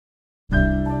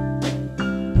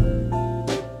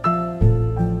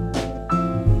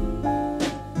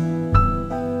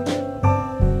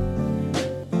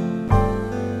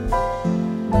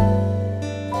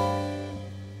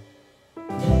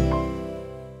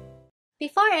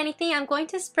Before anything, I'm going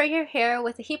to spray your hair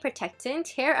with a heat protectant.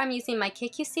 Here I'm using my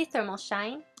KQC Thermal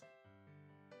Shine.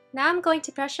 Now I'm going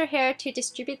to brush her hair to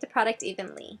distribute the product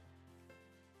evenly.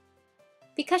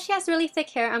 Because she has really thick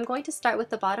hair, I'm going to start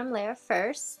with the bottom layer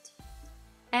first.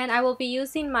 And I will be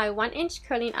using my 1-inch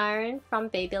curling iron from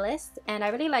Babyliss. And I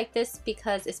really like this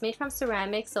because it's made from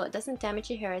ceramic, so it doesn't damage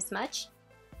your hair as much.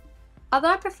 Although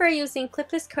I prefer using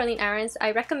clipless curling irons,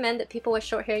 I recommend that people with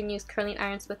short hair use curling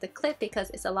irons with a clip because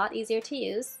it's a lot easier to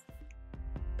use.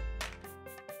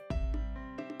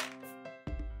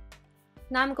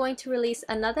 Now I'm going to release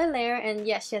another layer, and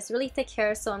yes, she has really thick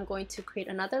hair, so I'm going to create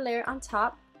another layer on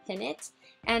top, pin it,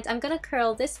 and I'm going to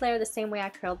curl this layer the same way I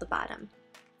curled the bottom.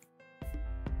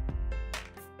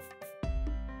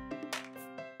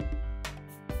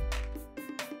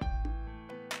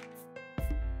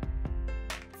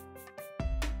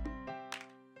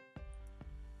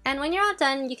 And when you're all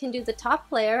done, you can do the top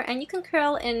layer, and you can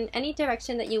curl in any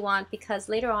direction that you want because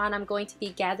later on I'm going to be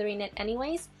gathering it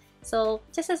anyways. So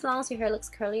just as long as your hair looks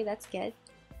curly, that's good.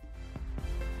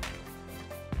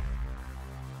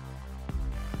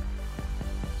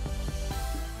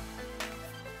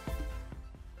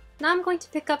 Now I'm going to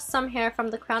pick up some hair from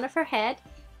the crown of her head,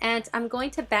 and I'm going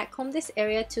to backcomb this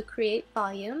area to create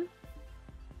volume.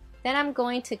 Then I'm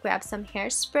going to grab some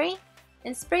hairspray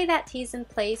and spray that tease in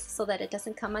place so that it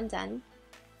doesn't come undone.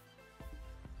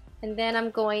 And then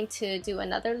I'm going to do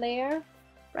another layer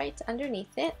right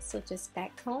underneath it, so just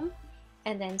backcomb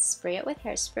and then spray it with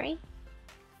hairspray.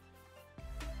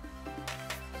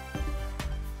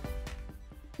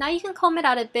 Now you can comb it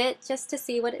out a bit just to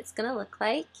see what it's gonna look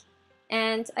like.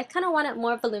 And I kind of want it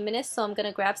more voluminous, so I'm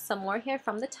gonna grab some more hair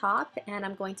from the top and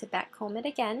I'm going to backcomb it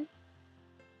again.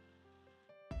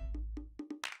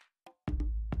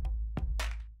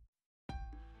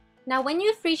 Now when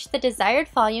you've reached the desired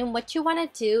volume, what you want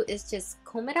to do is just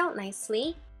comb it out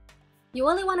nicely. You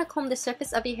only want to comb the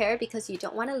surface of your hair because you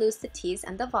don't want to lose the tease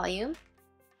and the volume.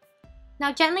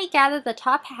 Now gently gather the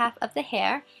top half of the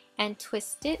hair and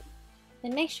twist it,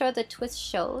 and make sure the twist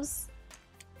shows.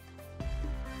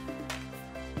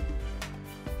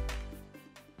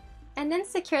 And then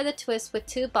secure the twist with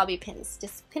 2 bobby pins.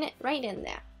 Just pin it right in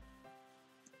there.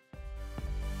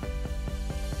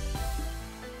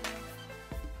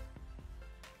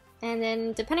 And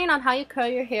then depending on how you curl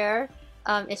your hair,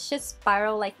 it should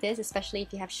spiral like this, especially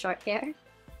if you have short hair.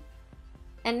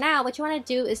 And now what you want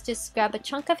to do is just grab a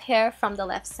chunk of hair from the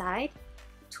left side,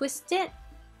 twist it,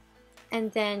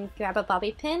 and then grab a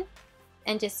bobby pin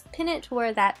and just pin it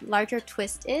where that larger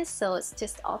twist is, so it's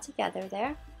just all together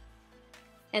there.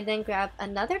 And then grab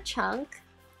another chunk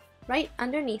right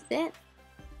underneath it,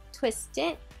 twist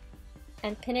it,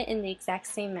 and pin it in the exact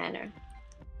same manner.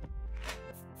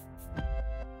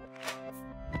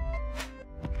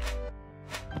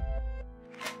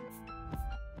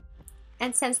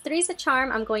 And since 3 is a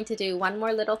charm, I'm going to do one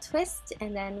more little twist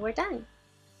and then we're done.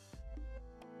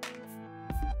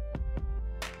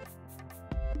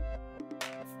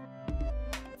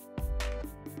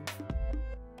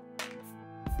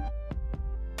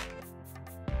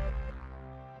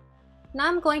 Now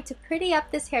I'm going to pretty up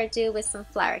this hairdo with some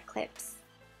flower clips.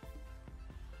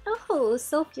 Oh,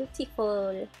 so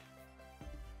beautiful!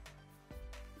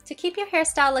 To keep your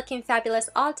hairstyle looking fabulous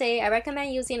all day, I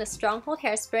recommend using a stronghold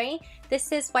hairspray. This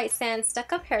is White Sand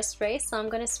Stuck Up Hairspray, so I'm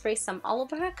going to spray some all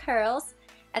over her curls,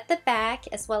 at the back,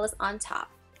 as well as on top.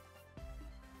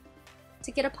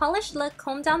 To get a polished look,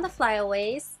 comb down the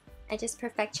flyaways and just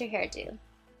perfect your hairdo.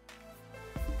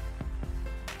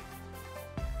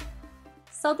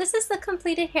 So this is the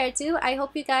completed hairdo. I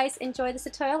hope you guys enjoyed this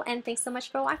tutorial and thanks so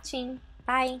much for watching.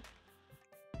 Bye!